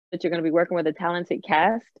that you're going to be working with a talented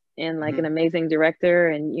cast and like an amazing director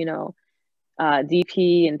and, you know,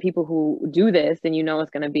 DP and people who do this, then you know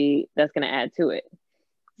it's going to be, that's going to add to it.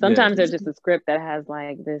 Sometimes there's just a script that has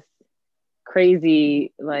like this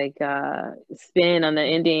crazy like spin on the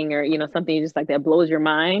ending, or, you know, something just like that blows your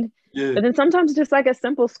mind. But then sometimes it's just like a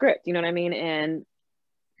simple script, you know what I mean? And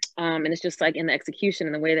it's just like in the execution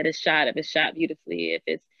and the way that it's shot, if it's shot beautifully, if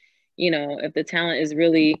it's, you know, if the talent is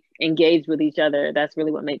really engaged with each other, that's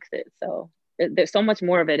really what makes it. So there's so much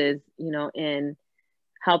more of it is, you know, in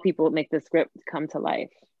how people make the script come to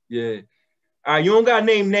life. Yeah. You don't gotta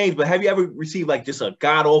name names, but have you ever received like just a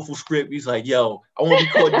god awful script? He's like, "Yo, I want to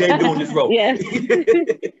be caught dead doing this role." Yes.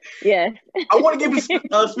 Yes. I want to give you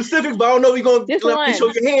specifics, but I don't know if you're gonna let me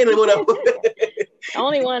show your hand or whatever.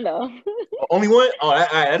 Only one though. Only one? Oh, all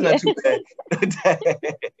right, that's not too bad.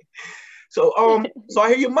 So I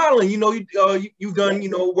hear you're modeling. You know, you've done, you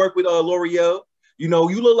know, work with L'Oreal. You know,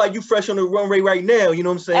 you look like you fresh on the runway right now. You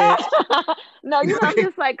know what I'm saying? No, you know, I'm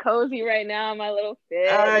just like cozy right now. My little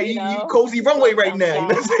fit. You cozy runway right now. You know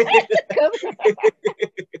what I'm saying?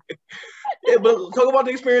 Yeah, but talk about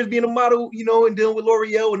the experience being a model, you know, and dealing with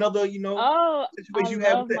L'Oreal and other, you know, situations you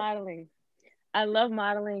have. I love modeling. I love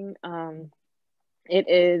modeling. It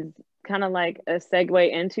is kind of like a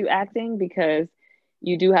segue into acting because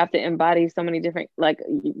you do have to embody so many different, like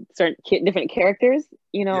certain different characters,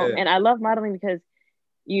 you know. And I love modeling because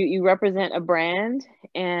you represent a brand,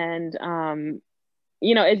 and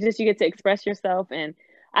you know, it's just, you get to express yourself. And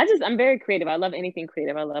I'm very creative. I love anything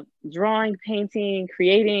creative. I love drawing, painting,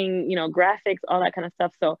 creating, you know, graphics, all that kind of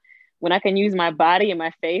stuff. So when I can use my body and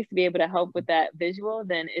my face to be able to help with that visual,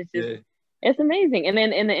 then it's just it's amazing. And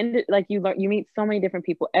then in the end, like you meet so many different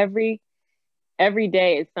people. Every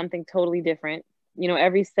day is something totally different. You know,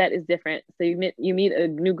 every set is different. So you meet a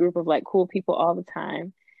new group of like cool people all the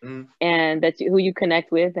time, and who you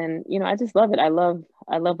connect with. And, you know, I just love it. I love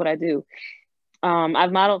what I do.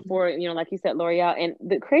 I've modeled for, you know, like you said, L'Oreal. And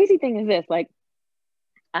the crazy thing is this, like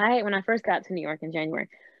when I first got to New York in January,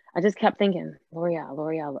 I just kept thinking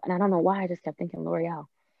L'Oreal. And I don't know why I just kept thinking L'Oreal.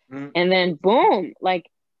 And then boom, like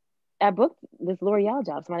I booked this L'Oreal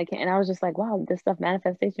job. Somebody came, and I was just like, wow, this stuff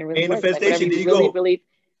manifestation really works. Manifestation, like, there you really,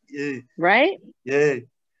 go. Right? Yeah.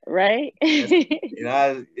 Right.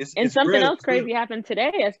 And something else crazy happened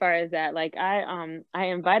today as far as that. Like I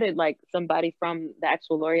invited like somebody from the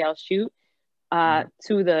actual L'Oreal shoot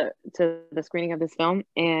to the screening of this film,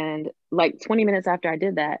 and like 20 minutes after I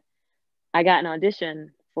did that, I got an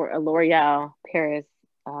audition for a L'Oreal Paris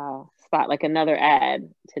spot, like another ad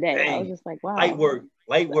today. Dang. I was just like, wow. Light work.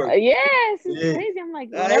 Yes, it's crazy. I'm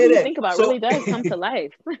like, whatever you think about really does come to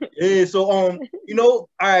life. So you know, all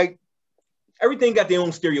right, everything got their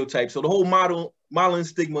own stereotypes. So the whole modeling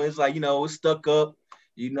stigma is like, you know, it's stuck up.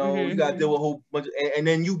 You know, you got to deal with a whole bunch of, and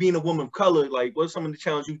then you being a woman of color, like, what are some of the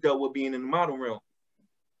challenges you dealt with being in the model realm?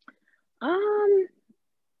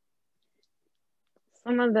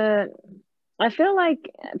 I feel like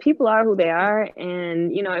people are who they are,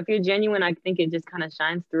 and you know, if you're genuine, I think it just kind of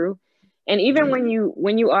shines through. And even when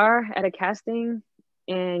you are at a casting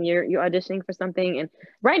and you're auditioning for something, and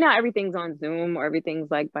right now everything's on Zoom or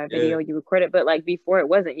everything's like by video, you record it, but like before it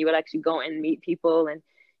wasn't. You would actually go and meet people, and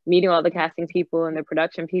meeting all the casting people and the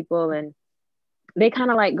production people, and they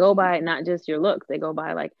kind of like go by not just your looks, they go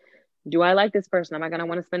by like, do I like this person? Am I gonna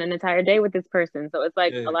want to spend an entire day with this person? So it's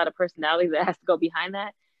like a lot of personalities that has to go behind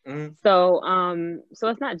that. So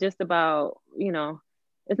it's not just about, you know,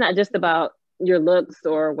 it's not just about your looks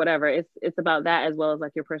or whatever. It's about that as well as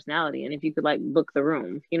like your personality, and if you could like book the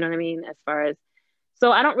room, you know what I mean? As far as,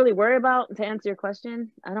 so I don't really worry about, to answer your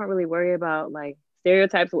question, I don't really worry about like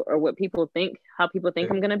stereotypes or what people think, how people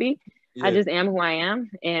think I'm gonna be. I just am who I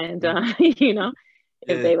am, and you know,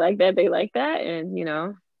 if they like that, they like that, and you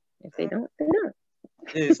know, if they don't, they don't.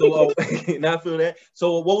 So now I feel that.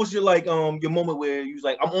 So what was your like your moment where you was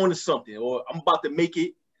like, I'm on to something, or I'm about to make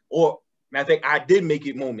it, or matter of fact, I did make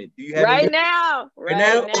it moment? Do you have right now? Oh,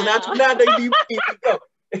 not now.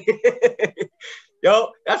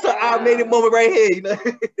 Yo, that's an I made it moment right here. You know?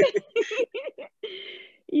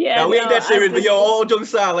 Yeah, now, we ain't that serious, but yo, all jokes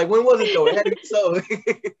aside, like, when was it though? It had to be so.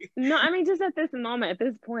 No, I mean, just at this moment, at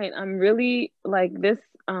this point, I'm really like this.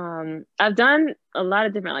 I've done a lot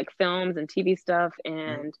of different like films and TV stuff,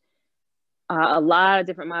 and a lot of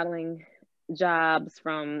different modeling jobs,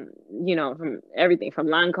 from, you know, from everything from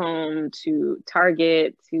Lancome to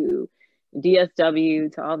Target to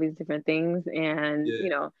DSW to all these different things, and you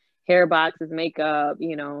know, hair boxes, makeup,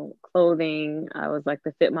 you know, clothing. I was like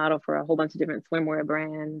the fit model for a whole bunch of different swimwear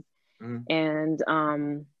brands. And,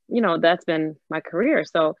 you know, that's been my career.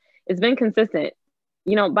 So it's been consistent,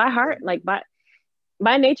 you know, by heart, like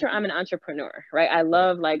by nature, I'm an entrepreneur, right? I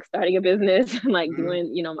love like starting a business and like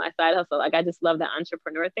doing, you know, my side hustle. Like I just love the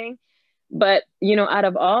entrepreneur thing. But, you know, out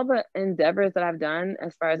of all the endeavors that I've done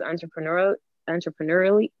as far as entrepreneurially,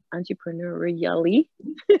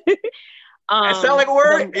 That sound like a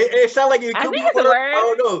word? It sound like it could be a word. I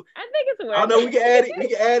don't know. I think it's a word. I don't know. We can add it. We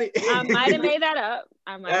can add it. I might have made that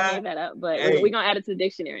up. But we're going to add it to the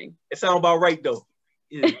dictionary. It sounds about right, though.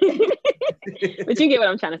 Yeah. But you get what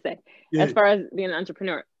I'm trying to say. Yeah. As far as being an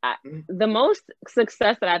entrepreneur, the most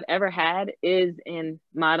success that I've ever had is in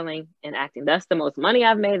modeling and acting. That's the most money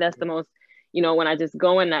I've made. That's the most, you know, when I just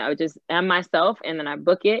go and I just am myself and then I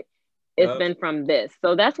book it, it's been from this.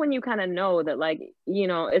 So that's when you kind of know that, like, you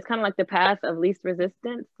know, it's kind of like the path of least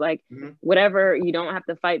resistance. Like whatever you don't have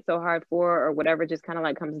to fight so hard for, or whatever just kind of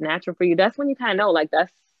like comes natural for you. That's when you kind of know, like,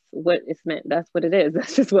 that's what it's meant. That's what it is.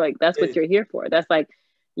 That's just like, that's what you're here for. That's like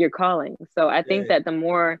your calling. So I think that the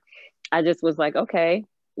more I just was like, okay,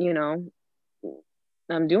 you know,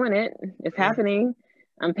 I'm doing it. It's happening.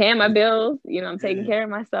 I'm paying my bills, you know, I'm taking care of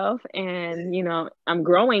myself, and, you know, I'm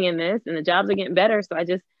growing in this and the jobs are getting better. So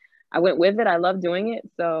I went with it. I love doing it.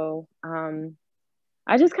 So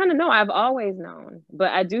I just kind of know, I've always known,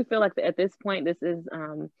 but I do feel like at this point, this is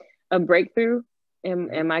a breakthrough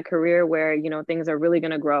in my career where, you know, things are really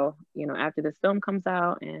going to grow, you know, after this film comes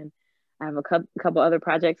out, and I have a couple other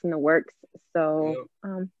projects in the works. So,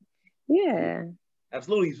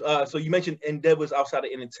 Absolutely. So you mentioned endeavors outside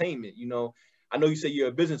of entertainment. You know, I know you say you're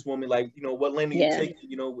a businesswoman. Like, you know, what lane are you taking?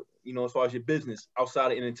 You know, as far as your business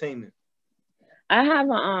outside of entertainment. I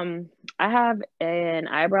have an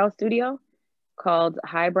eyebrow studio called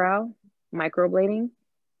Highbrow Microblading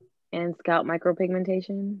and Scalp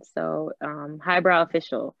Micropigmentation. So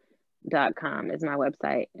highbrowofficial.com is my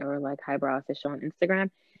website, or like Highbrow Official on Instagram.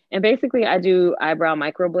 And basically I do eyebrow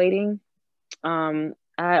microblading.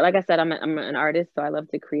 Like I said, I'm an artist, so I love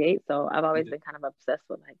to create. So I've always been kind of obsessed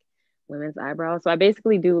with like women's eyebrows. So I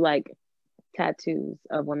basically do like tattoos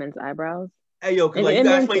of women's eyebrows. Hey yo, cause like you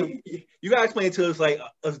gotta explain it to us, like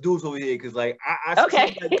us dudes over here, cause like I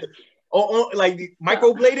okay. Like the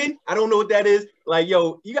microblading, I don't know what that is. Like,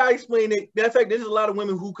 yo, you gotta explain it. That's like there's a lot of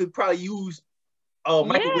women who could probably use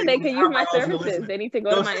they can use my services. They need to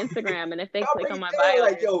go to my Instagram, and if they click on my bio,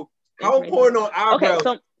 like, yo, how important are eyebrows? Okay,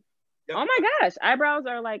 so oh my gosh, eyebrows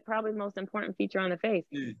are like probably the most important feature on the face.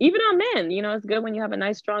 Even on men, you know, it's good when you have a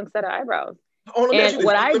nice strong set of eyebrows. And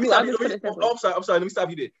what I do, I'll just put it simply. I'm sorry, let me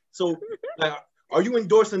stop you there. So, like, are you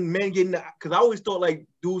endorsing men getting? Because I always thought like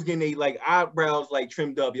dudes getting they like eyebrows like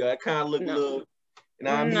trimmed up, yo. That kind of look a little. You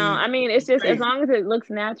know what I mean? No, I mean it's just as long as it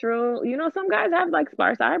looks natural. You know, some guys have like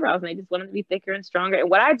sparse eyebrows and they just want them to be thicker and stronger. And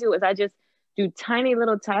what I do is I just do tiny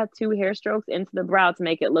little tattoo hair strokes into the brow to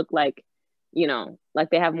make it look like, you know,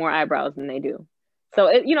 like they have more eyebrows than they do. So,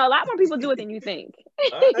 you know, a lot more people do it than you think.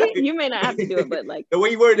 You may not have to do it, but like... The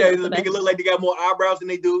way you word that, it make it look like they got more eyebrows than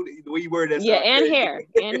they do. The way you word that. Yeah, and hair.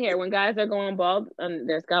 When guys are going bald on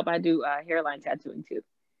their scalp, I do hairline tattooing too.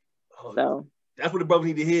 So... That's what the brothers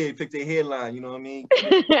need to hear, fix their hairline, you know what I mean?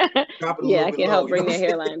 Yeah, I can help bring their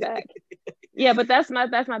hairline back. Yeah, but that's my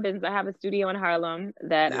business. I have a studio in Harlem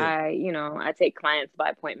that I take clients by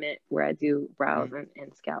appointment where I do brows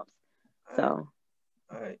and scalps. So...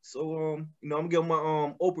 All right, so you know, I'm gonna give my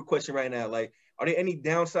Oprah question right now. Like, are there any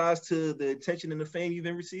downsides to the attention and the fame you've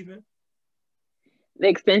been receiving? The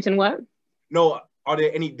extension, what? No, are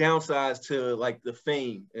there any downsides to like the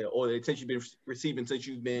fame or the attention you've been receiving since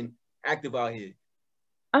you've been active out here?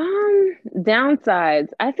 Downsides.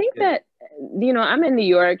 I think that, you know, I'm in New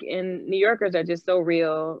York, and New Yorkers are just so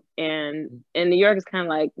real, and New York is kind of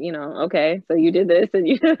like, you know, okay, so you did this and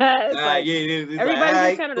you did that. Like, everybody's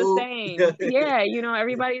just kind of the same. Yeah, you know,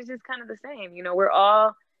 everybody's just kind of the same. You know, we're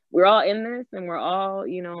all in this, and we're all,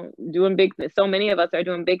 you know, doing big. So many of us are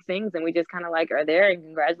doing big things, and we just kind of like are there and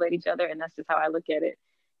congratulate each other, and that's just how I look at it.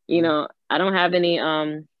 You know, I don't have any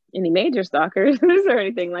major stalkers or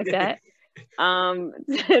anything like that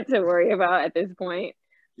to worry about at this point.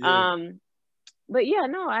 But yeah,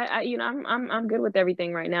 no, I you know, I'm good with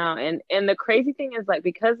everything right now. And the crazy thing is, like,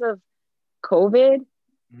 because of COVID,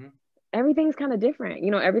 everything's kind of different.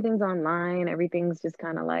 You know, everything's online. Everything's just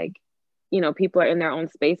kind of like, you know, people are in their own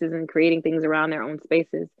spaces and creating things around their own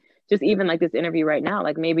spaces. Just even like this interview right now,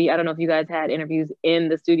 like maybe, I don't know if you guys had interviews in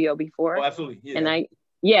the studio before. Oh, absolutely. Yeah.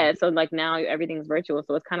 And so like now everything's virtual,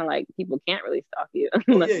 so it's kind of like people can't really stalk you.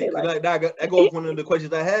 That goes one of the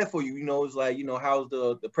questions I had for you. You know, it's like, you know, how's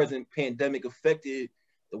the present pandemic affected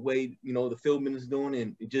the way, you know, the filming is doing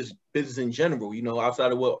and just business in general? You know,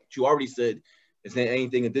 outside of what you already said, is there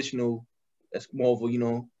anything additional that's more of a, you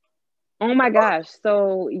know, Oh my gosh.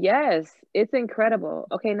 So yes, it's incredible.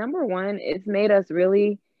 Okay, number one, it's made us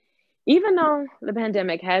really, even though the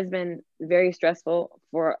pandemic has been very stressful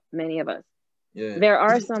for many of us, Yeah. there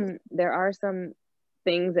are some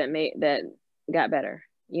things that got better.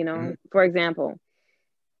 You know, for example,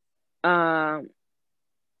 it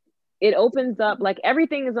opens up, like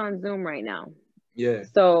everything is on Zoom right now. Yeah.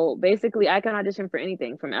 So basically, I can audition for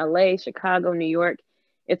anything from LA, Chicago, New York.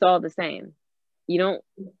 It's all the same. You don't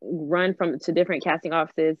run to different casting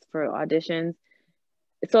offices for auditions.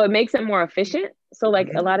 So it makes it more efficient. So like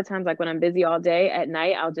a lot of times, like when I'm busy all day at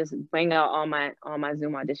night, I'll just bang out all my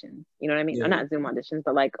Zoom auditions. You know what I mean? Yeah. Or not Zoom auditions,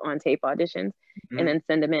 but like on tape auditions, and then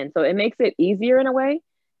send them in. So it makes it easier in a way,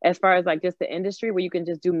 as far as like just the industry, where you can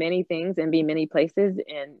just do many things and be many places,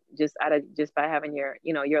 and just by having your,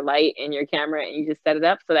 you know, your light and your camera, and you just set it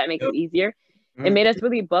up. So that makes it easier. It made us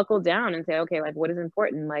really buckle down and say, okay, like what is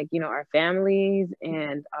important? Like, you know, our families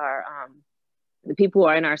and our the people who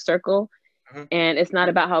are in our circle. And it's not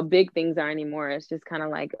about how big things are anymore. It's just kind of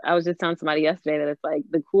like, I was just telling somebody yesterday that it's like,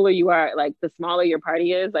 the cooler you are, like the smaller your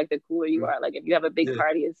party is, like the cooler you are. Like if you have a big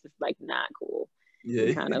party, it's just like not cool.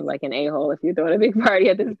 You're kind of like an a-hole if you're throwing a big party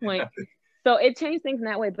at this point. So it changed things in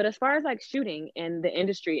that way. But as far as like shooting and the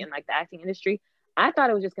industry and like the acting industry, I thought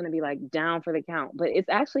it was just going to be like down for the count, but it's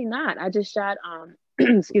actually not. I just shot,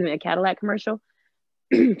 excuse me, a Cadillac commercial.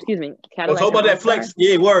 Excuse me, Cadillac. Talk about that flex.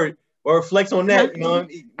 Yeah, word. Or flex on that, you know.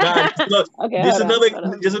 Okay,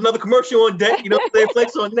 just another commercial on deck, you know. They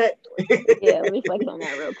flex on that. Yeah, let me flex on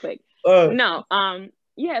that real quick.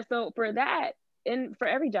 Yeah. So for that, and for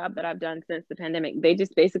every job that I've done since the pandemic, they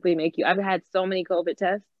just basically make you. I've had so many COVID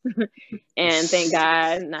tests, and thank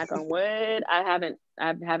God, knock on wood, I haven't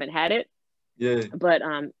had it. Yeah. But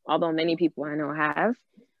although many people I know have,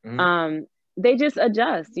 they just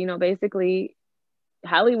adjust. You know, basically,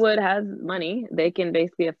 Hollywood has money. They can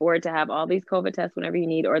basically afford to have all these COVID tests whenever you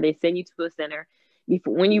need, or they send you to a center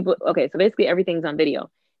before when you book. Okay, so basically everything's on video,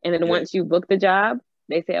 and then once you book the job,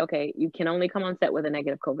 they say, okay, you can only come on set with a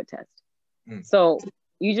negative COVID test. So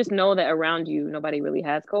you just know that around you nobody really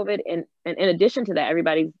has COVID, and in addition to that,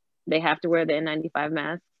 they have to wear the N95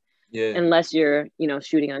 mask, unless you're, you know,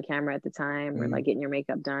 shooting on camera at the time, or like getting your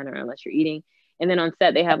makeup done, or unless you're eating. And then on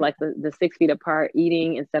set, they have like the 6 feet apart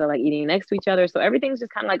eating instead of like eating next to each other. So everything's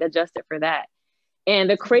just kind of like adjusted for that. And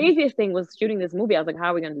the craziest thing was shooting this movie. I was like,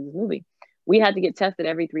 how are we going to do this movie? We had to get tested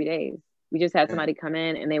every 3 days. We just had somebody come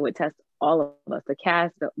in and they would test all of us, the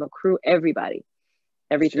cast, the crew, everybody,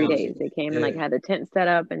 every 3 days. They came and like had the tent set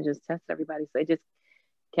up and just tested everybody. So they just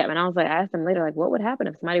kept, and I was like, I asked them later, like, what would happen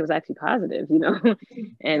if somebody was actually positive, you know?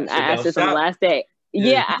 And I asked this on the last day.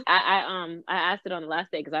 I asked it on the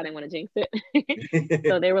last day because I didn't want to jinx it.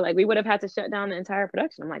 So they were like, we would have had to shut down the entire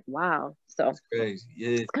production. I'm like, wow. So that's crazy.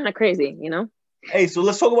 It's kind of crazy, you know? Hey, so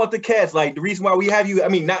let's talk about the cast. Like the reason why we have you, I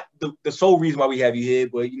mean, not the sole reason why we have you here,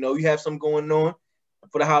 but you know, you have something going on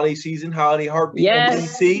for the holiday season, holiday heartbeat.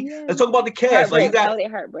 Let's talk about the cast. Heartbreak, like you got holiday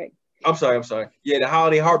heartbreak. I'm sorry. Yeah, the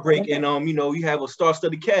holiday heartbreak. And you know, you have a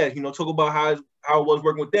star-studded cast, you know, talk about how it was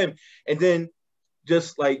working with them. And then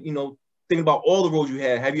just like, you know, thinking about all the roles you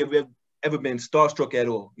had, have you ever been starstruck at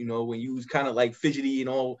all? You know, when you was kind of like fidgety and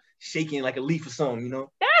all shaking like a leaf or something, you know?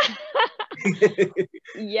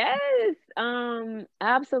 Yes,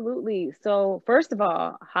 absolutely. So first of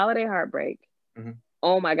all, holiday heartbreak.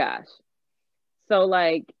 Oh my gosh. So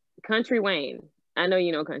like Country Wayne, I know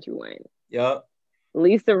you know Country Wayne. Yep.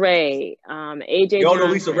 LisaRaye, AJ Y'all know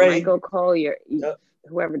Johnson, LisaRaye. Michael Colyar. Yep.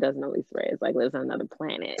 Whoever doesn't know LisaRaye is like lives on another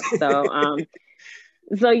planet. So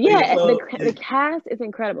so yeah, the cast is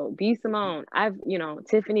incredible. B. Simone,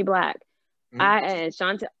 Tiffany Black, and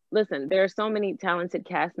ASHANTI. Listen, there are so many talented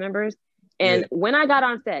cast members. And when I got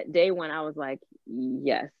on set, day one, I was like,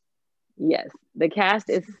 yes. The cast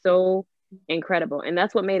is so incredible. And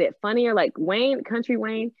that's what made it funnier. Like Country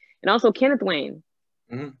Wayne, and also Kenneth Wayne.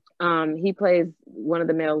 He plays one of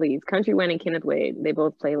the male leads. Country Wayne and Kenneth Wayne, they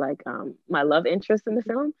both play like my love interest in the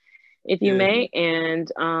film, if you may.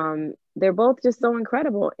 And they're both just so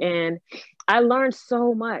incredible. And I learned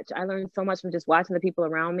so much. From just watching the people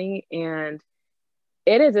around me. And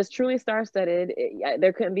it's truly star-studded.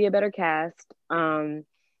 There couldn't be a better cast. And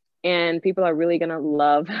people are really gonna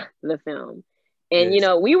love the film. And you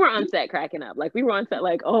know, we were on set cracking up. Like we were on set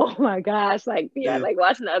like, oh my gosh, like like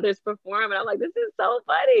watching the others perform, and I'm like, this is so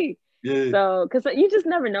funny. So because you just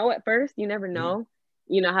never know at first. You never know,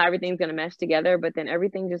 you know, how everything's gonna mesh together, but then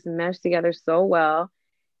everything just meshed together so well.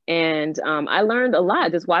 And I learned a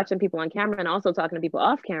lot just watching people on camera and also talking to people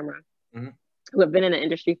off camera who have been in the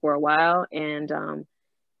industry for a while. And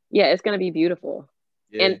it's gonna be beautiful.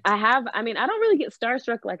 And I don't really get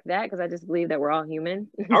starstruck like that because I just believe that we're all human.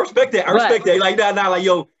 I respect that. I respect that. Like, nah, like,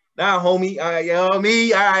 yo, nah, homie. All right, you know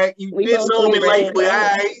me. All right, you did something in life, but all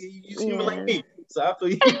right, you human like me. So I feel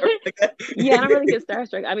you. Yeah, I don't really get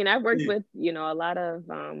starstruck. I mean, I've worked with, a lot of,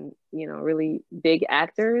 really big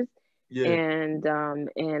actors, and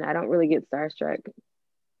I don't really get starstruck.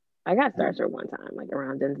 I got starstruck one time, like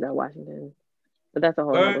around Denzel Washington, but that's a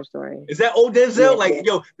whole other story. Is that old Denzel?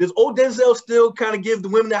 Yo, does old Denzel still kind of give the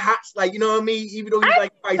women the hots? Like, you know what I mean? Even though he's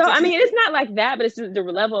it's not like that, but it's just the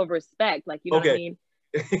level of respect. Like, you know what I mean?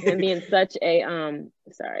 Him being such a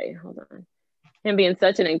him being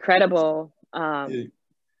such an incredible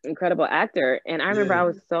actor. And I remember I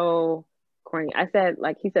was so corny. I said,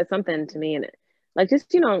 like, he said something to me and like,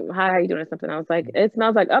 just, how are you doing or something? I was like, it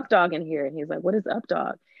smells like up dog in here. And he's like, what is up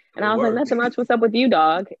dog? And I was like, nothing much. What's up with you,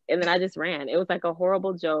 dog? And then I just ran. It was like a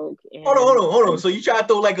horrible joke. And hold on. So you try to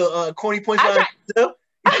throw like a corny punchline? All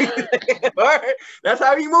right. That's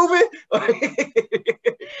how you moving?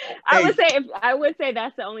 I would say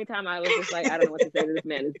that's the only time I was just like, I don't know what to say to this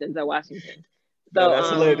man. It's Denzel Washington. So that's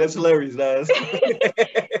hilarious.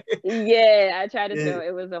 Yeah, I tried to throw.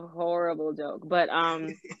 It was a horrible joke, but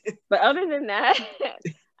other than that,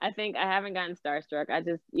 I think I haven't gotten starstruck. I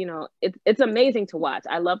just, it's amazing to watch.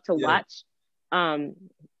 I love to watch. Oh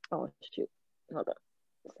shoot, hold up,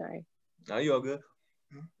 sorry. No, you all good.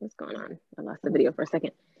 What's going on? I lost the video for a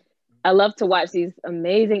second. I love to watch these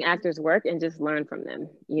amazing actors work and just learn from them.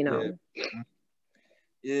 Yeah.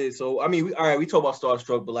 So I mean, we talk about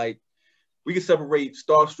starstruck, but like, we can separate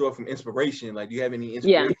starstruck from inspiration. Like, do you have any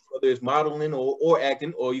inspiration, whether it's modeling or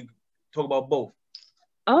acting, or you talk about both?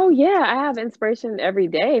 Oh yeah, I have inspiration every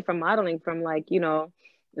day from modeling, from like,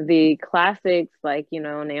 the classics like,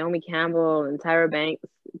 Naomi Campbell and Tyra Banks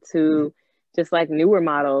to just like newer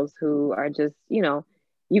models who are just, you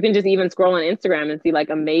can just even scroll on Instagram and see like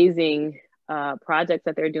amazing projects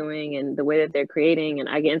that they're doing and the way that they're creating. And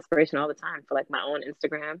I get inspiration all the time for like my own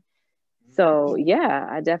Instagram. So yeah,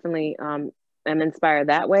 I definitely am inspired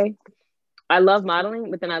that way. I love modeling,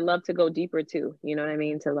 but then I love to go deeper too. You know what I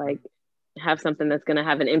mean? To like have something that's going to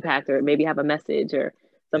have an impact or maybe have a message or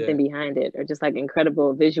something behind it, or just like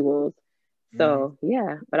incredible visuals. So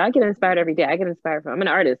yeah, but I get inspired every day. I get inspired I'm an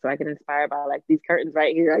artist, so I get inspired by like these curtains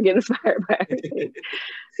right here. I get inspired by everything.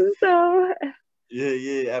 So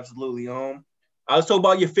yeah, absolutely. Let's talk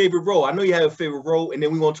about your favorite role. I know you have a favorite role, and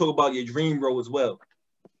then we want to talk about your dream role as well.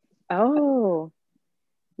 Oh,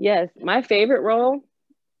 yes. My favorite role.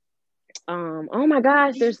 Oh my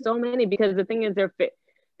gosh, there's so many, because the thing is they're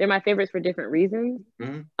my favorites for different reasons.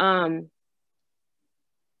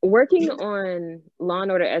 Working on Law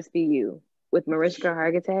and Order SVU with Mariska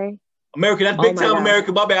Hargitay. America, that's big time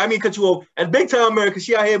America. My bad. I mean, cut you off. That's big time America.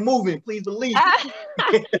 She out here moving. Please believe.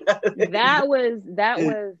 That was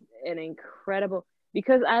an incredible,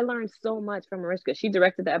 because I learned so much from Mariska. She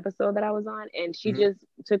directed the episode that I was on, and she just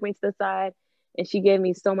took me to the side and she gave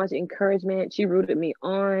me so much encouragement. She rooted me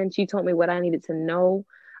on. She told me what I needed to know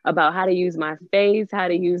about how to use my face, how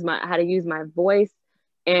to use my voice.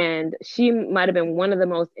 And she might have been one of the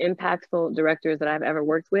most impactful directors that I've ever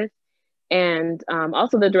worked with. And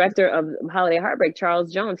also the director of Holiday Heartbreak,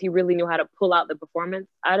 Charles Jones, he really knew how to pull out the performance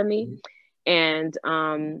out of me. And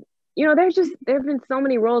there have been so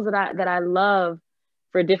many roles that I love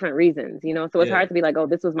for different reasons, so it's hard to be like, oh,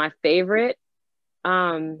 this was my favorite.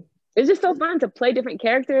 It's just so fun to play different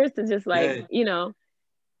characters, to just like,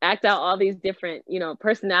 act out all these different,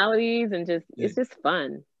 personalities, and just, it's just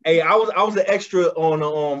fun. Hey, I was an extra on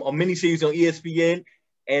a miniseries on ESPN,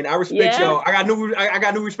 and I respect y'all. I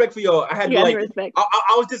got new respect for y'all. I had to like,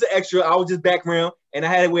 I was just an extra. I was just background, and I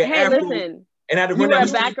had to wear afro, and I had to run down the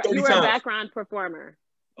street 30 times. You were a background perperformer.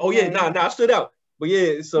 Oh yeah, nah, I stood out. But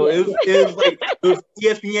yeah, so it was like the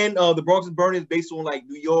ESPN, the Bronx is Burning, is based on like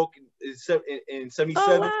New York in 77.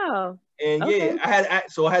 Oh, wow. And I had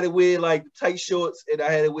to wear like tight shorts, and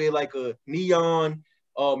I had to wear like a neon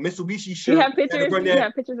Mitsubishi shirt. You have pictures? You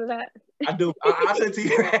have pictures of that? I do. I sent it to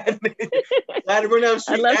you. I had to run down the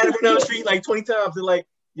street. Like 20 times, and like,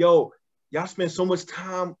 yo, y'all spend so much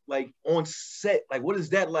time like on set. Like, what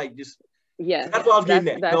is that like? Just that's what I was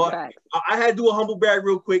getting at. I had to do a humble brag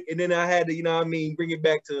real quick, and then I had to, bring it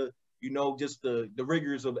back to, just the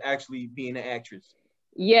rigors of actually being an actress.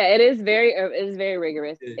 Yeah, it is very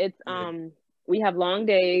rigorous. It's we have long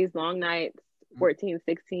days, long nights, 14,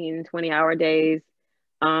 16, 20-hour days.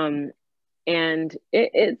 And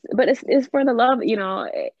it's for the love, you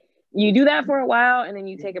do that for a while and then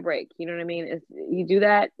you take a break. You know what I mean? You do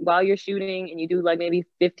that while you're shooting, and you do like maybe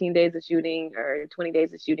 15 days of shooting or 20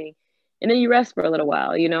 days of shooting, and then you rest for a little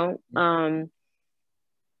while,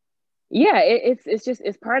 Yeah,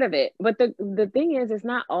 it's part of it. But the thing is, it's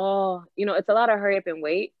not all, it's a lot of hurry up and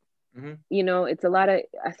wait. It's a lot of,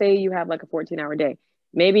 I say you have like a 14-hour day,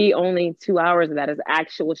 maybe only 2 hours of that is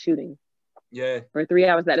actual shooting. Yeah. Or 3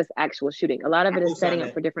 hours that is actual shooting. A lot of it is setting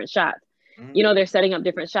up for different shots. They're setting up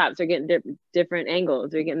different shots. They're getting different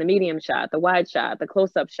angles. They're getting the medium shot, the wide shot, the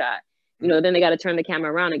close-up shot. Then they got to turn the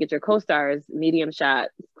camera around and get your co-stars medium shot,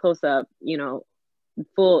 close-up,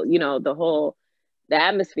 full, the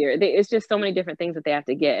atmosphere. It's just so many different things that they have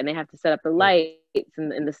to get, and they have to set up the lights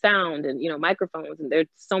and the sound and microphones, and there's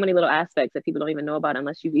so many little aspects that people don't even know about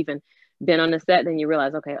unless you've even been on the set. Then you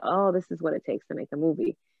realize, okay, oh, this is what it takes to make a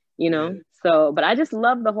movie, So, but I just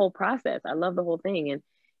love the whole process. I love the whole thing. And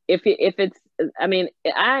if it's, I mean,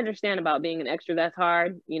 I understand about being an extra, that's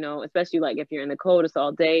hard, especially like if you're in the cold, it's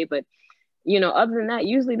all day. But other than that,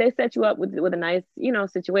 usually they set you up with a nice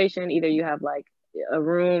situation. Either you have like a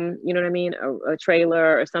room, you know what I mean, a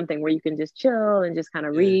trailer or something where you can just chill and just kind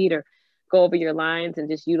of read or go over your lines and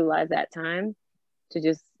just utilize that time to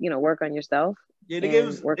just work on yourself. Yeah, they gave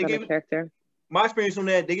us work on the character. My experience on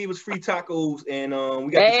that, they gave us free tacos, and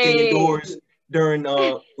we got to stay indoors during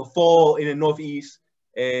the fall in the Northeast,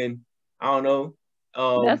 and I don't know.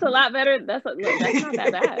 That's a lot better. That's not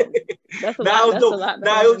that bad. That's a lot better.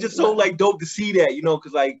 Nah, it was just so like dope to see that,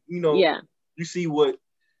 because like you see what.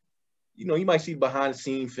 You might see behind the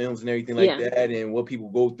scenes films and everything like that and what people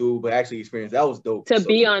go through, but actually experience that was dope. To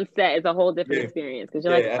be on set is a whole different experience because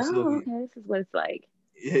you're like, absolutely. Oh, okay, this is what it's like.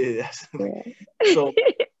 Yeah, absolutely. So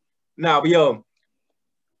now, yo,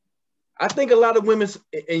 I think a lot of women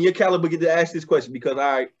in your caliber get to ask this question because, all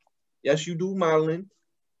right, yes, you do modeling,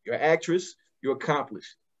 you're an actress, you're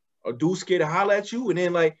accomplished. Are dudes scared to holler at you? And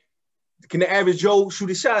then like, can the average Joe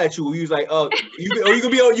shoot a shot at you? He was like, you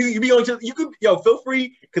could be on, feel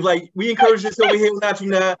free, cause like we encourage this over here, not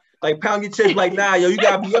you now. Like pound your chest, like nah, yo, you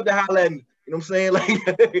gotta be up to holler at me. You know what I'm saying?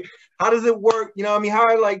 Like, how does it work? You know what I mean?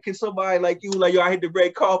 How like can somebody like you, like yo, I hit the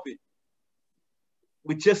red carpet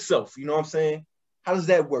with yourself? You know what I'm saying? How does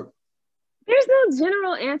that work? There's no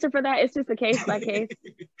general answer for that. It's just a case by case.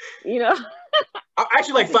 I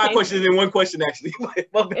actually like 5 questions in one question, actually.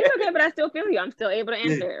 It's okay, but I still feel you. I'm still able to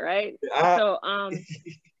answer it, right? So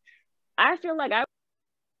I feel like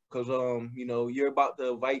because you're about to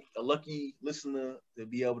invite a lucky listener to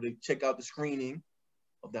be able to check out the screening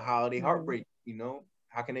of the holiday Heartbreak.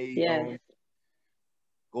 How can they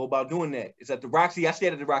go about doing that? It's at the Roxy. I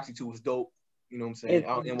stayed at the Roxy too. It's dope. You know what I'm saying? It's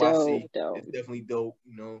out in NYC. Dope. It's definitely dope.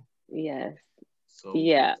 Yes. So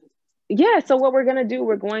So what we're gonna do,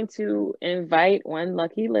 we're going to invite one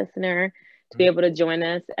lucky listener to be able to join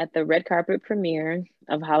us at the red carpet premiere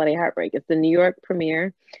of Holiday Heartbreak. It's the New York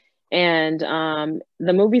premiere, and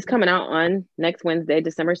the movie's coming out on next Wednesday,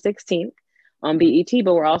 December 16th on BET.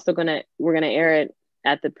 But we're gonna air it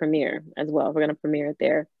at the premiere as well. We're gonna premiere it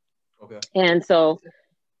there. Okay. And so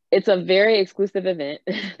it's a very exclusive event.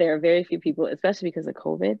 There are very few people, especially because of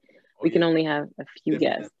COVID. We can only have a few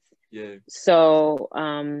guests. Yeah. So,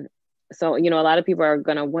 a lot of people are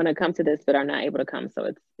gonna want to come to this, but are not able to come.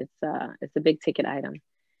 So it's a big ticket item,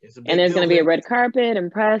 and there's gonna be a red carpet and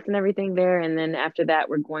press and everything there. And then after that,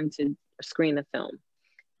 we're going to screen the film.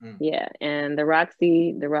 Yeah, and the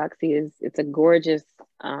Roxy it's a gorgeous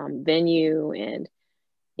venue, and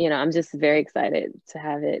I'm just very excited to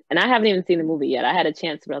have it. And I haven't even seen the movie yet. I had a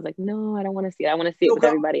chance, but I was like, no, I don't want to see it. I want to see it with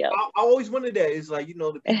everybody else. I always wondered that. It's like,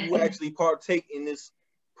 the people who actually partake in this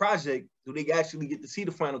project, do they actually get to see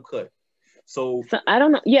the final cut? So I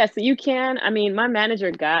don't know. Yeah, so you can. I mean, my manager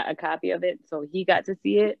got a copy of it, so he got to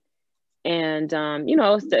see it. And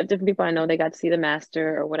different people I know, they got to see the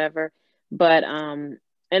master or whatever. But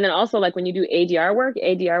and then also like when you do ADR work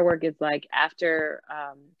is like after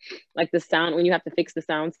like the sound, when you have to fix the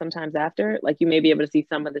sound sometimes after, like you may be able to see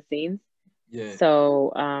some of the scenes. Yeah.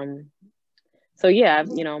 So yeah,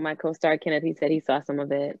 my co-star Kenneth, he said he saw some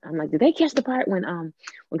of it. I'm like, did they catch the part when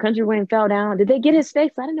Country Wayne fell down? Did they get his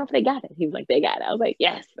face? I didn't know if they got it. He was like, they got it. I was like,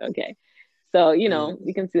 yes, okay. So you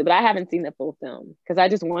can see it, but I haven't seen the full film because I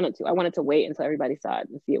just wanted to. I wanted to wait until everybody saw it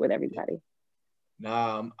and see it with everybody.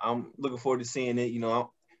 Nah, I'm looking forward to seeing it.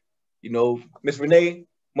 Miss Renee,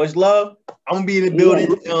 much love. I'm gonna be in the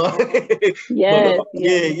building.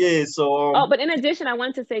 Yes. So but in addition, I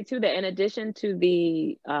wanted to say too that in addition to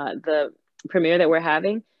the premiere that we're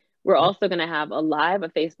having, we're also gonna have a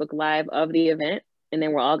Facebook live of the event, and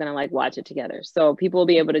then we're all gonna like watch it together. So people will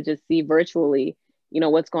be able to just see virtually,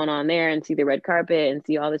 what's going on there and see the red carpet and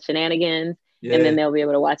see all the shenanigans, and then they'll be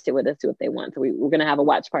able to watch it with us too if they want. So we're gonna have a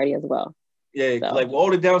watch party as well. Yeah, so. Like with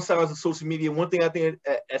all the downsides of social media, one thing I think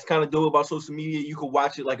that's kind of dope about social media, you can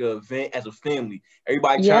watch it like an event as a family.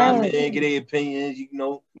 Everybody chime in, get their opinions, you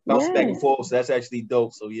know, bounce back and forth. So that's actually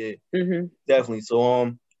dope. So yeah, definitely.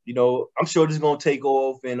 So you know, I'm sure this is gonna take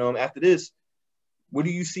off. And after this, where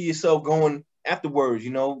do you see yourself going afterwards?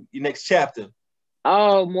 You know, your next chapter.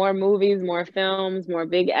 Oh, more movies, more films, more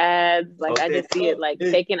big ads. Like I just see it like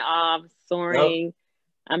taking off, soaring. Yep.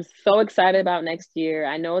 I'm so excited about next year.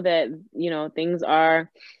 I know that, you know, things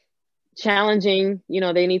are challenging. You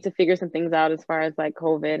know, they need to figure some things out as far as like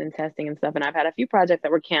COVID and testing and stuff. And I've had a few projects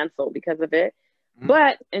that were canceled because of it.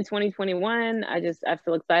 But in 2021, I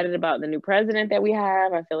feel excited about the new president that we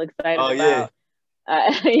have. I feel excited about,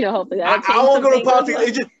 you know, hopefully I won't go to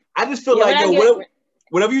politics. I just feel like,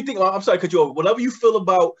 whatever you think, I'm sorry to cut you off. Whatever you feel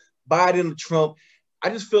about Biden and Trump,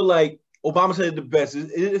 I just feel like Obama said it the best.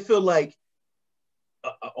 It feels like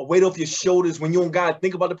a weight off your shoulders when you don't gotta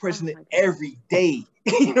think about the person every day.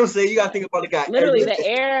 You know what I'm saying? You gotta think about the guy. Literally, the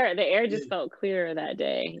air just felt clearer that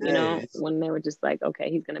day. You know, when they were just like, okay,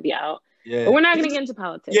 he's gonna be out. Yeah. But we're not gonna get into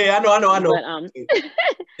politics. Yeah, I know. But, but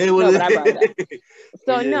I brought it up.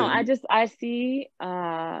 So no, I see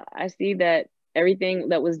that everything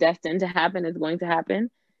that was destined to happen is going to happen.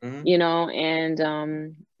 You know, and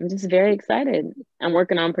I'm just very excited. I'm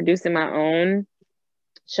working on producing my own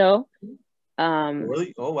show.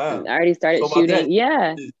 Really? Oh wow! I already started shooting.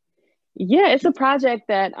 Yeah, it's a project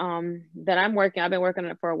that that I'm working. I've been working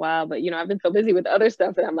on it for a while, but you know, I've been so busy with other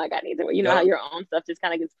stuff that I'm like, I need to. You know how your own stuff just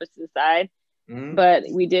kind of gets pushed to the side. But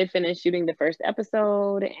we did finish shooting the first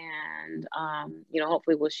episode, and you know,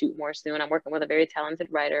 hopefully we'll shoot more soon. I'm working with a very talented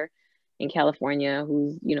writer in California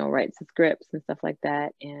who's, you know, writes the scripts and stuff like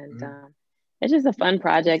that, and it's just a fun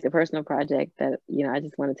project, a personal project that, you know, I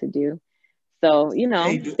just wanted to do. So, you know,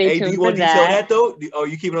 stay tuned do you for want to detail that though? Are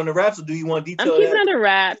you keeping it on the wraps, or do you want to detail that? I'm keeping it under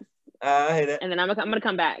wraps. I hear that. And then I'm gonna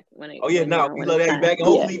come back when it. We love to have you back, and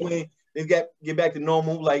hopefully when they get back to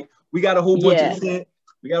normal, like we got a whole bunch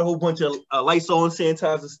of Lysol and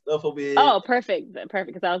sanitizer stuff over here. Oh, perfect,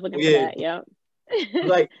 because I was looking for that. Yep.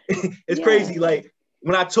 Like it's crazy. Like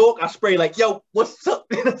when I talk, I spray like, "Yo, what's up?"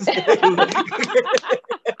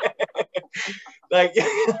 Like, you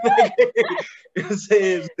know what I'm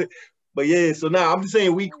saying? But yeah, so now I'm just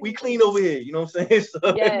saying we clean over here, you know what I'm saying?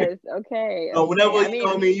 So, yes, okay. So whenever you know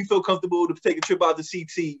what I mean, you feel comfortable to take a trip out to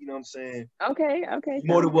CT, you know what I'm saying? Okay. You're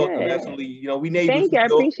more than welcome, absolutely. You know, we neighbors. Thank you, I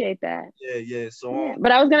appreciate that. Yeah. So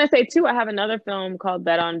but I was gonna say too, I have another film called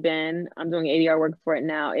Bet on Ben. I'm doing ADR work for it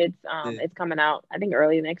now. It's coming out, I think,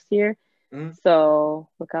 early next year. So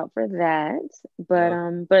look out for that.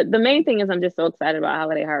 But the main thing is I'm just so excited about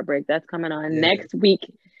Holiday Heartbreak. That's coming on next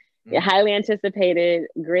week. Highly anticipated,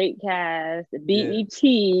 great cast, BET.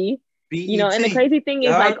 You know, and the crazy thing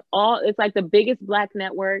is like it's like the biggest Black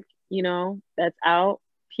network, you know, that's out,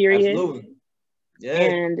 period. Absolutely. Yeah.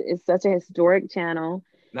 And it's such a historic channel.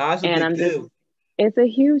 It's a big deal. It's a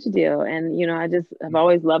huge deal. And, you know, I just have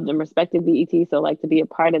always loved and respected BET. So like to be a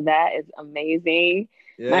part of that is amazing.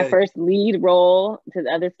 Yeah. My first lead role to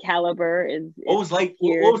the other caliber is what was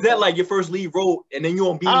that like, your first lead role, and then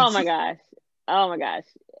you're on BET? Oh my gosh.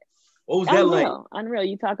 What was that like? Unreal.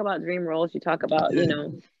 You talk about dream roles, you talk about, you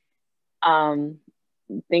know,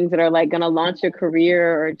 things that are like gonna launch your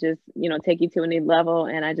career or just, you know, take you to a new level.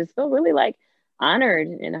 And I just feel really like honored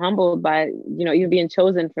and humbled by, you know, even being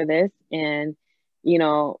chosen for this, and, you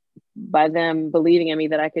know, by them believing in me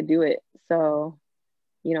that I could do it. So,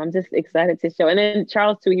 you know, I'm just excited to show. And then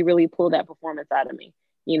Charles too, he really pulled that performance out of me.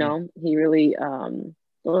 You know, he really,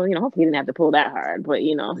 well, you know, hopefully he didn't have to pull that hard, but,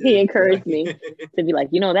 you know, he encouraged me to be like,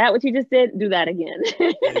 you know, that what you just did, do that again.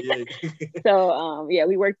 So,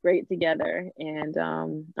 we worked great together, and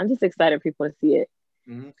I'm just excited for people to see it.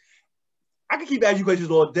 I can keep asking you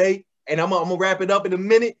questions all day, and I'm gonna wrap it up in a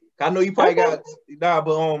minute. I know you probably got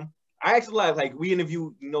but I asked a lot, like we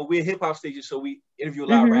interview, you know, we're hip hop stages, so we interview a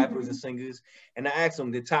lot of rappers and singers, and I asked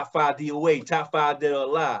them the top 5 DOA, top 5 that are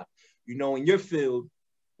alive. You know, in your field,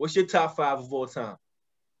 what's your top 5 of all time?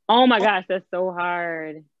 Oh my gosh, that's so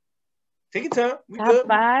hard. Take your time. We top good.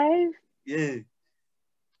 5? Yeah.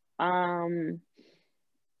 Oh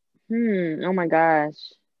my gosh.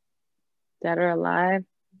 That are alive.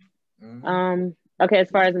 Okay, as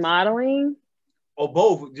far as modeling? Or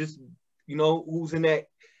both. Just, you know, who's in that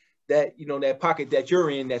you know, that pocket that you're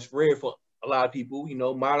in that's rare for a lot of people, you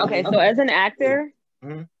know, modeling. Okay, so as an actor,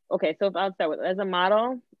 okay, so if I'll start with, as a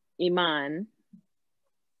model, Iman.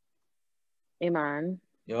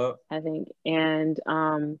 Yep. I think. And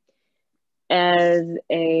as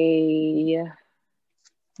a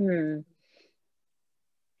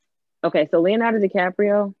okay, so Leonardo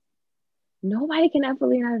DiCaprio. Nobody can F for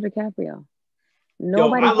Leonardo DiCaprio.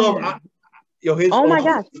 Nobody his oh my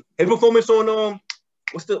gosh, his performance on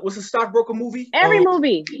what's the stockbroker movie? Every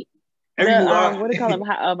movie. Every movie. What do you call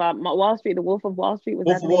it? About Wall Street, The Wolf of Wall Street. Was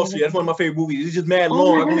Wolf that of Wall Street? That's one of my favorite movies. It's just mad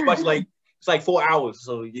long. I only watched it's like 4 hours.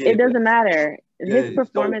 So yeah. It doesn't matter. His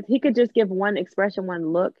performance, he could just give one expression, one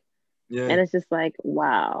look, and it's just like,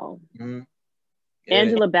 wow. Mm-hmm.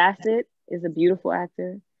 Angela Bassett is a beautiful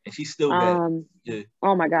actor. And she's still bad.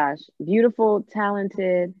 Oh my gosh. Beautiful,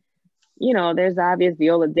 talented. You know, there's obvious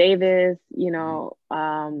Viola Davis, you know.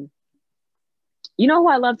 You know who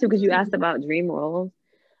I love too, because you asked about dream roles.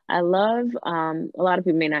 I love, a lot of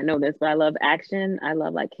people may not know this, but I love action. I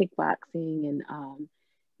love like kickboxing and,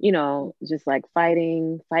 you know, just like fight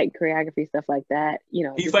choreography, stuff like that. You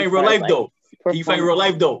know, he fight real life though. He fight real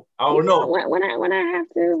life though. I don't know. When I have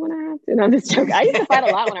to. No, I'm just joking. I used to fight a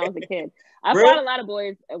lot when I was a kid. I fought a lot of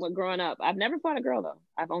boys growing up. I've never fought a girl though.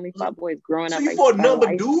 I've only fought boys growing up. So you fought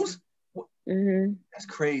number dudes? Mm-hmm. That's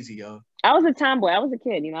crazy, yo. I was a tomboy. I was a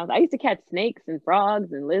kid, you know. I used to catch snakes and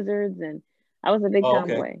frogs and lizards, and I was a big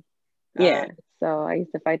tomboy. Yeah. So I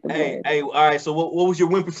used to fight the boys. Hey, all right. So what was your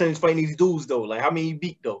win percentage fighting these dudes though? Like how many you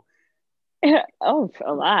beat though? Oh,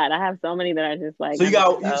 a lot. I have so many that I just like. So you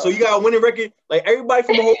got a winning record. Like everybody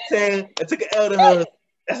from the whole town that took an L to her.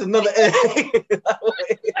 That's another L.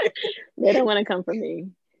 They don't want to come for me.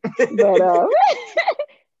 But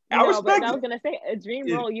I respect. But I was gonna say a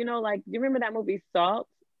dream role. You know, like you remember that movie Salt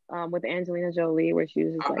with Angelina Jolie, where she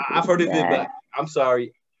was just like. I've heard of it, but I'm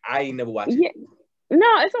sorry, I ain't never watched it. No,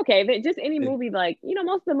 it's okay. But just any movie, like you know,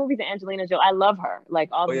 most of the movies of Angelina Jolie, I love her. Like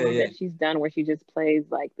all the movies that she's done, where she just plays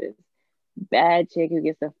like this bad chick who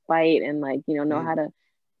gets to fight and like you know how to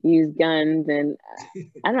use guns, and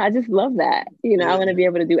I don't know. I just love that. You know, I want to be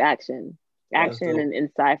able to do action and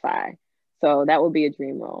sci-fi. So that would be a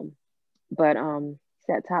dream role. But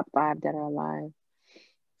that top 5 that are alive.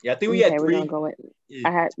 Yeah, I think we had 3. We're gonna go with.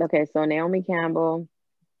 So Naomi Campbell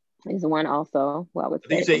is one also. Well, I would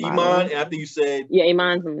say you said Iman, and I think you said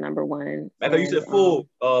Iman's number 1. I thought you said full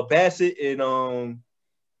Bassett and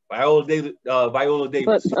Viola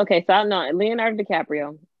Davis. But, okay, so I know Leonardo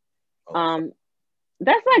DiCaprio.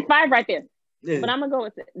 That's like 5 right there. Yeah. But I'm gonna go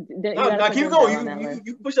with it. No, keep going.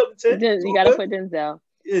 You push up to 10. You gotta put Denzel.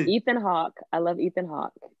 Yeah. Ethan Hawke. I love Ethan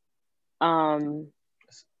Hawke.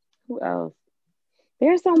 Who else?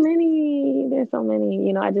 There's so many.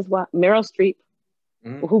 You know, I just watch Meryl Streep,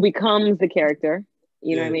 who becomes the character.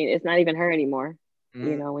 You know what I mean? It's not even her anymore.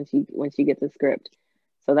 You know, when she gets a script.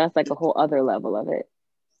 So that's like a whole other level of it.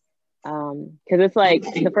 Because it's like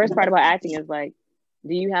the first part about acting is like,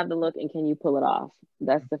 do you have the look and can you pull it off?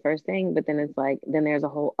 That's the first thing. But then it's like, then there's a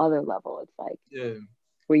whole other level. It's like,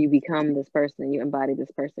 where you become this person and you embody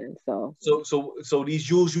this person. So these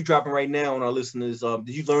jewels you dropping right now on our listeners,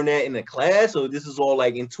 did you learn that in a class, or this is all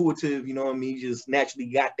like intuitive? You know what I mean? You just naturally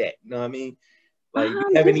got that. You know what I mean? Like,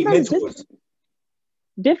 you have any mentors?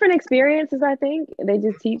 Different experiences, I think. They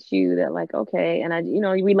just teach you that, like, okay, and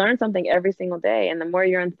we learn something every single day. And the more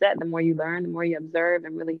you're on set, the more you learn, the more you observe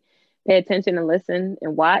and really pay attention and listen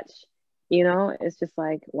and watch. You know, it's just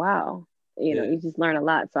like, wow. You know, you just learn a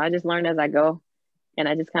lot. So I just learn as I go. And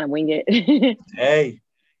I just kind of wing it. Hey,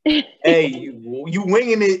 you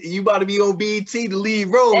winging it. You about to be on BET to lead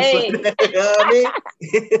roles. Hey. You know what I mean?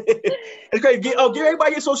 It's great. Get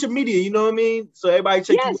everybody your social media. You know what I mean? So everybody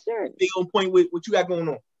check you. Sure. Be on point with what you got going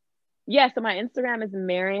on. Yeah. So my Instagram is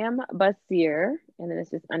Maryam Basir, and then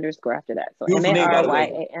it's just underscore after that. So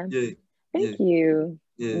MARYAM. Yeah. Thank you.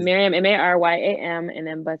 Yeah. Maryam MARYAM, and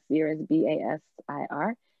then Basir is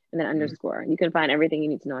BASIR, and then underscore. You can find everything you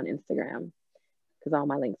need to know on Instagram, because all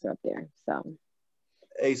my links are up there. So,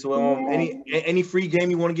 hey, so any free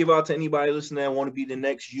game you want to give out to anybody listening that want to be the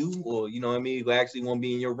next you, or you know what I mean, who actually want to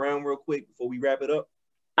be in your realm real quick before we wrap it up?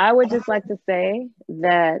 I would just like to say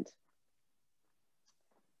that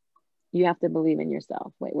you have to believe in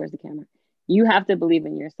yourself. Wait, where's the camera? You have to believe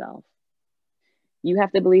in yourself. You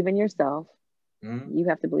have to believe in yourself. Mm-hmm. You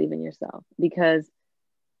have to believe in yourself, because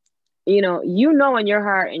you know in your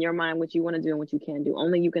heart and your mind what you want to do and what you can do.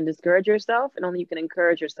 Only you can discourage yourself, and only you can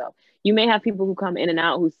encourage yourself. You may have people who come in and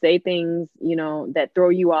out who say things, you know, that throw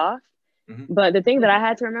you off. Mm-hmm. But the thing that I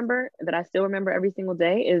had to remember, that I still remember every single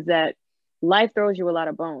day, is that life throws you a lot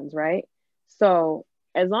of bones, right? So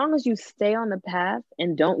as long as you stay on the path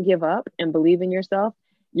and don't give up and believe in yourself,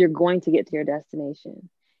 you're going to get to your destination.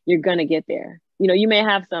 You're going to get there. You know, you may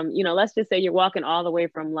have some, you know, let's just say you're walking all the way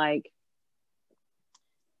from like,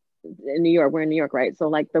 in New York, we're in New York, right? So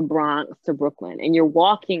like the Bronx to Brooklyn, and you're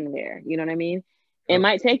walking there, you know what I mean? It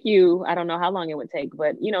might take you, I don't know how long it would take,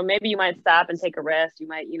 but you know, maybe you might stop and take a rest. You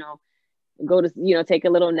might, you know, go to, you know, take a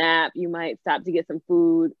little nap. You might stop to get some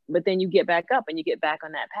food, but then you get back up and you get back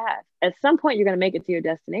on that path. At some point, you're going to make it to your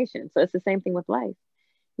destination. So it's the same thing with life.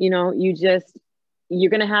 You know, you're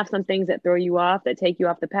going to have some things that throw you off, that take you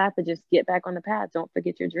off the path, but just get back on the path. Don't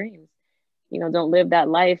forget your dreams. You know, don't live that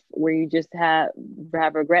life where you just have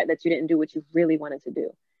regret that you didn't do what you really wanted to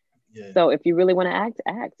do. Yeah. So if you really want to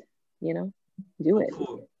act, you know, do it.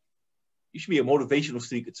 Cool. You should be a motivational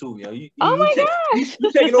speaker too, you know. Oh my gosh.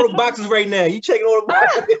 You checking all the boxes right now. You checking all the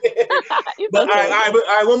boxes. But all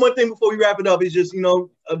right, one more thing before we wrap it up is just, you know,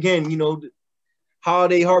 again, you know,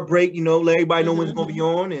 holiday Heartbreak, you know, let everybody know when it's gonna be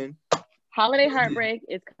on. And Holiday Heartbreak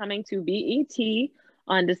is coming to BET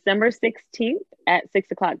on December 16th at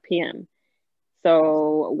 6:00 p.m.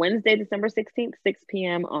 So Wednesday, December 16th, 6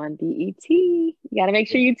 p.m. on BET. You got to make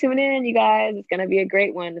sure you tune in, you guys. It's going to be a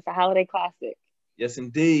great one. It's a holiday classic. Yes,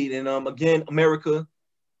 indeed. And again, America,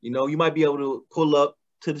 you know, you might be able to pull up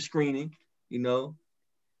to the screening, you know.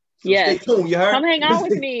 So yes. Stay tuned, you heard? Come hang out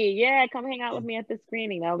with me. Yeah, come hang out with me at the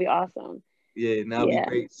screening. That'll be awesome. Yeah, that'll be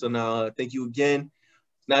great. So now, thank you again.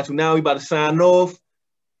 Now we about to sign off.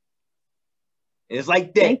 And it's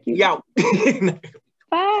like that. Thank you. We out.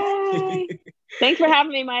 Bye. Thanks for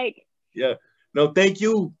having me, Mike. Yeah. No, thank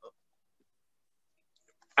you.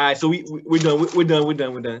 All right, so we're done. We're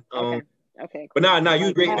done. Okay. But nah, you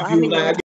was a great interview.